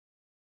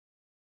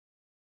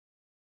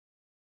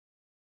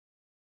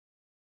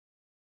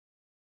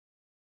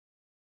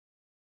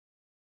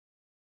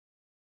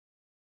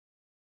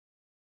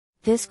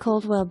This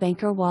Coldwell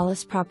Banker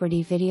Wallace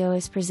property video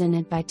is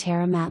presented by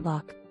Tara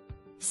Matlock.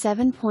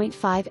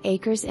 7.5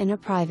 acres in a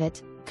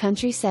private,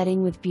 country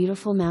setting with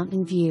beautiful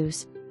mountain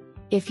views.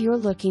 If you're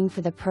looking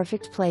for the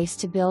perfect place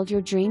to build your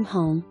dream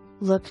home,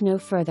 look no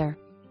further.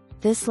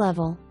 This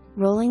level,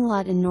 rolling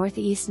lot in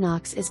northeast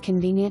Knox is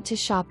convenient to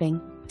shopping,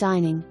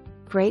 dining,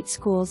 great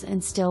schools,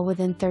 and still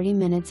within 30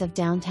 minutes of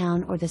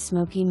downtown or the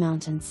Smoky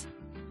Mountains.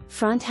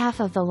 Front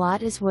half of the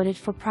lot is wooded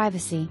for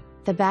privacy,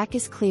 the back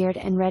is cleared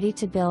and ready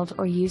to build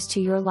or use to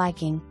your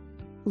liking.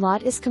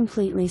 Lot is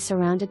completely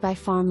surrounded by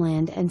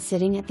farmland and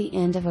sitting at the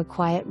end of a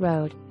quiet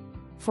road.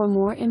 For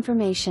more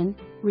information,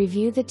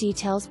 review the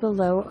details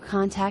below or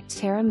contact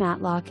Tara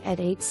Matlock at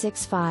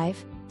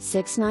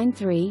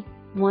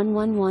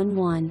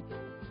 865-693-1111.